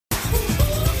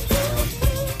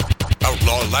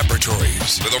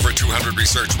laboratories. With over 200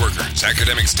 research workers,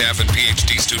 academic staff, and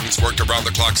PhD students worked around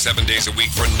the clock 7 days a week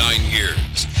for 9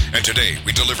 years. And today,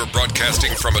 we deliver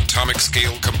broadcasting from atomic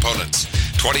scale components.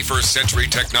 21st century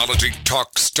technology,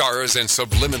 talk, stars, and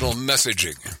subliminal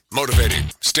messaging. Motivating,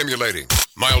 stimulating,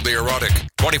 mildly erotic,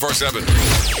 24/7.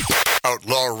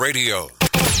 Outlaw Radio.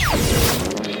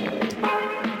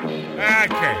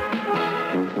 Okay.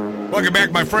 Welcome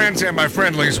back, my friends and my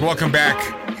friendlies. Welcome back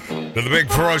to the big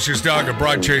ferocious dog of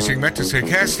broad chasing, meant to say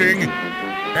casting.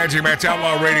 Angie Matt's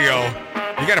Outlaw Radio.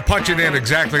 You got to punch it in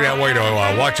exactly that way to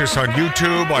watch us on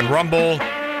YouTube, on Rumble,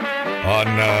 on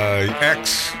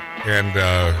X, and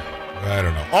I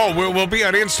don't know. Oh, we'll be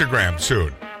on Instagram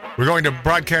soon. We're going to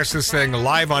broadcast this thing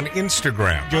live on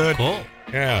Instagram. Good. Cool.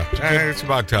 Yeah, it's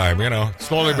about time, you know.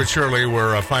 Slowly but surely,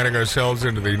 we're finding ourselves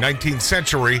into the 19th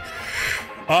century.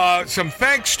 Some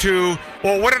thanks to,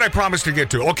 well, what did I promise to get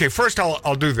to? Okay, first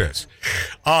I'll do this.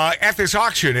 At this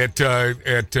auction at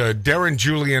Darren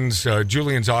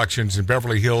Julian's Auctions in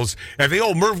Beverly Hills, at the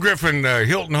old Merv Griffin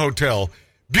Hilton Hotel,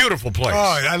 beautiful place.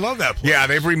 Oh, I love that place. Yeah,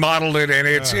 they've remodeled it, and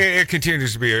it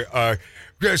continues to be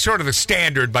sort of the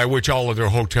standard by which all of their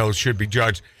hotels should be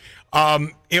judged.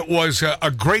 It was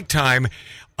a great time.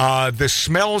 The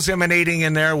smells emanating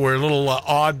in there were a little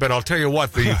odd, but I'll tell you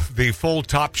what, the full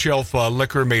top shelf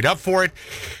liquor made up for it.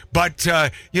 But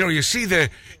you see that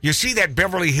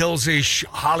Beverly Hills-ish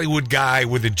Hollywood guy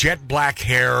with the jet black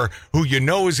hair who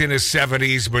is in his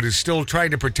 70s but is still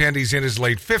trying to pretend he's in his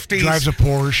late 50s. Drives a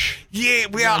Porsche. Yeah,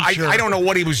 well, I don't know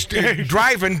what he was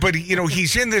driving, but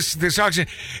he's in this auction,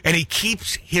 and he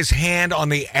keeps his hand on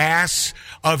the ass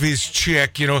of his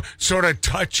chick, sort of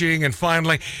touching and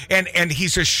fondling, and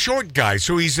he's a short guy,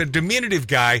 so he's a diminutive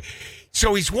guy.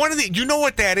 So he's one of the, you know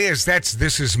what that is?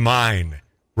 This is mine.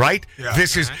 Right? Yeah.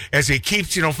 This is, as he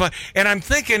keeps, fun. And I'm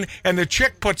thinking, and the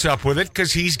chick puts up with it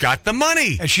because he's got the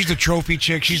money. And she's a trophy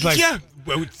chick. She's like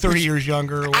 30 years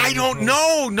younger. I don't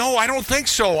know. No, I don't think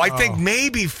so. I think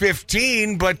maybe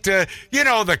 15, but, the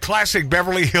classic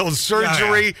Beverly Hills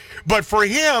surgery. Yeah. But for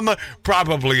him,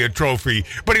 probably a trophy.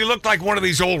 But he looked like one of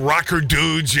these old rocker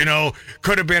dudes,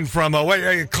 could have been from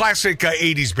a classic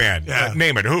 80s band. Yeah.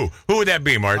 Name it. Who would that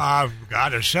be, Mark?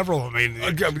 God, there's several. I mean,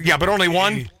 yeah, but only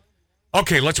one?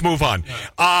 Okay, let's move on.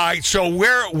 So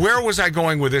where was I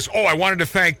going with this? Oh, I wanted to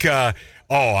thank, I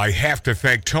have to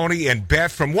thank Tony and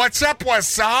Beth from What's Up,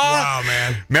 Wausau? Wow,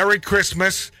 man. Merry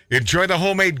Christmas. Enjoy the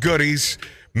homemade goodies.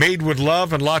 Made with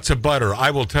love and lots of butter.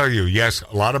 I will tell you, yes,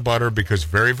 a lot of butter because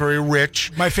very, very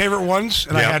rich. My favorite ones,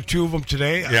 and I had two of them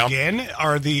today, again,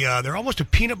 are they're almost a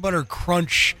peanut butter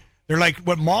crunch. They're like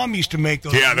what Mom used to make.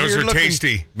 Those those are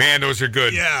tasty. Man, those are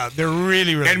good. Yeah, they're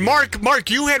really, really and good. Mark,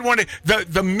 you had one,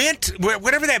 the mint,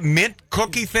 whatever that mint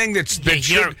cookie thing that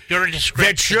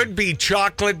should be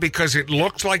chocolate because it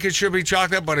looks like it should be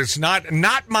chocolate, but it's not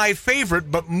my favorite,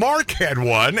 but Mark had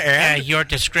one. And your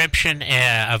description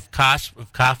of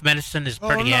cough medicine is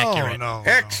pretty accurate. No,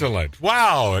 excellent.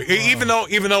 Wow. Even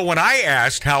though when I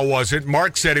asked how was it,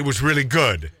 Mark said it was really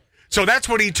good. So that's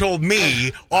what he told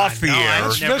me off the air.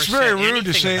 That's very rude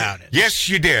to say. About it. Yes,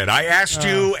 you did. I asked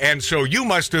you, and so you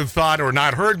must have thought or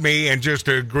not heard me and just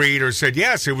agreed or said,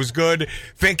 yes, it was good,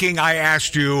 thinking I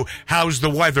asked you, how's the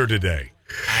weather today?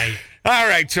 All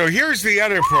right, so here's the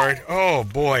other part. Oh,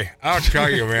 boy, I'll tell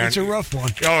you, man. It's a rough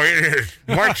one. Oh, it is.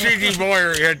 Mark Siggy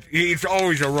Boyer, it's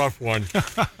always a rough one.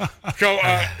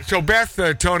 So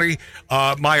Beth, Tony,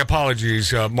 my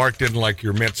apologies. Mark didn't like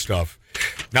your mint stuff.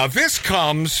 Now, this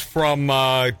comes from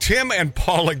Tim and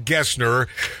Paula Gessner.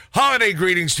 Holiday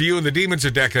greetings to you and the Demons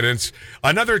of Decadence.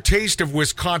 Another taste of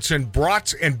Wisconsin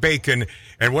brats and bacon.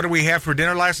 And what did we have for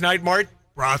dinner last night, Mart?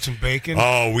 Brats and bacon.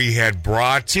 Oh, we had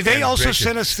brats. See, they also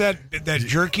sent us that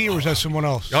jerky, or was that someone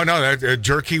else? Oh, no, that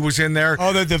jerky was in there.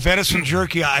 Oh, the venison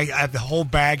jerky. I have the whole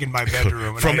bag in my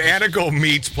bedroom. From Anago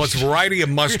Meats, plus a variety of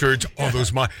mustards. Oh,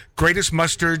 those greatest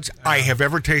mustards I have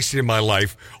ever tasted in my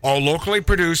life. All locally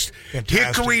produced.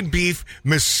 Fantastic. Hickory beef,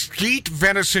 mesquite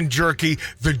venison jerky.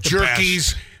 The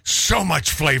jerky's so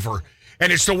much flavor.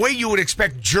 And it's the way you would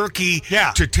expect jerky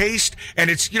to taste.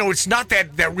 And it's, it's not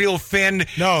that real thin,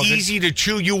 easy to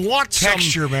chew. You want some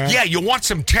texture, man. Yeah, you want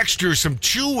some texture, some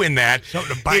chew in that.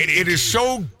 Something to bite it is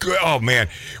so good. Oh, man.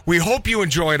 We hope you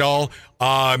enjoy it all.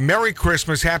 Merry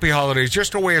Christmas, Happy Holidays.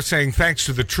 Just a way of saying thanks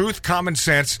to the truth, common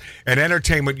sense, and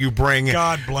entertainment you bring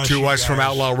to us from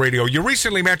Outlaw Radio. You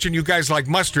recently mentioned you guys like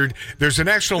mustard. There's a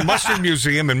National Mustard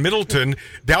Museum in Middleton,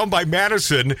 down by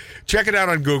Madison. Check it out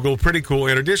on Google. Pretty cool.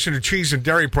 In addition to cheese and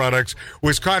dairy products,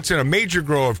 Wisconsin, a major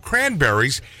grower of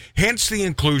cranberries, hence the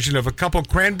inclusion of a couple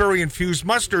cranberry-infused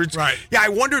mustards. Right. Yeah, I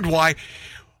wondered why.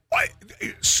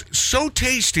 so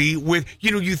tasty with,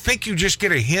 you think you just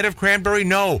get a hint of cranberry.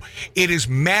 No, it is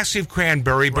massive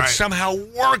cranberry, but somehow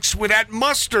works with that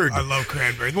mustard. I love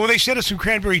cranberry. Well, they sent us some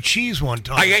cranberry cheese one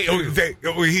time.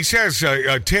 He says,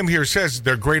 Tim here says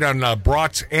they're great on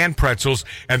brats and pretzels,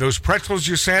 and those pretzels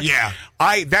you sent. Yeah.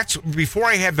 That's before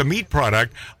I had the meat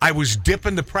product. I was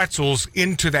dipping the pretzels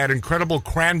into that incredible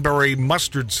cranberry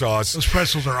mustard sauce. Those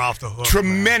pretzels are off the hook.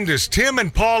 Tremendous. Man. Tim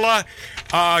and Paula,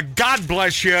 God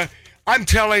bless you. I'm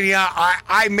telling you,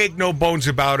 I make no bones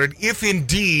about it. If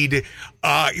indeed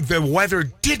the weather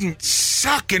didn't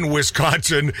suck in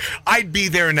Wisconsin, I'd be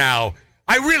there now.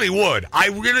 I really would.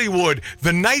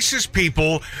 The nicest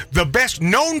people, the best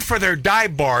known for their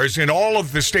dive bars in all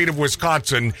of the state of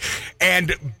Wisconsin,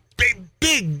 and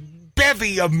big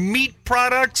bevy of meat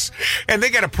products. And they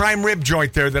got a prime rib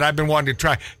joint there that I've been wanting to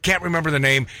try. Can't remember the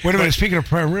name. Wait a minute. Speaking of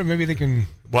prime rib, maybe they can...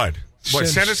 What?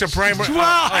 Send us a prime rib?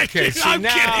 Okay, see, I'm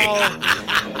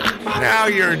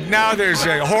now there's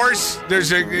a horse.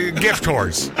 There's a gift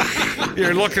horse.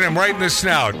 You're looking him right in the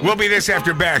snout. We'll be this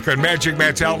after back on Magic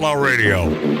Matt's Outlaw Radio.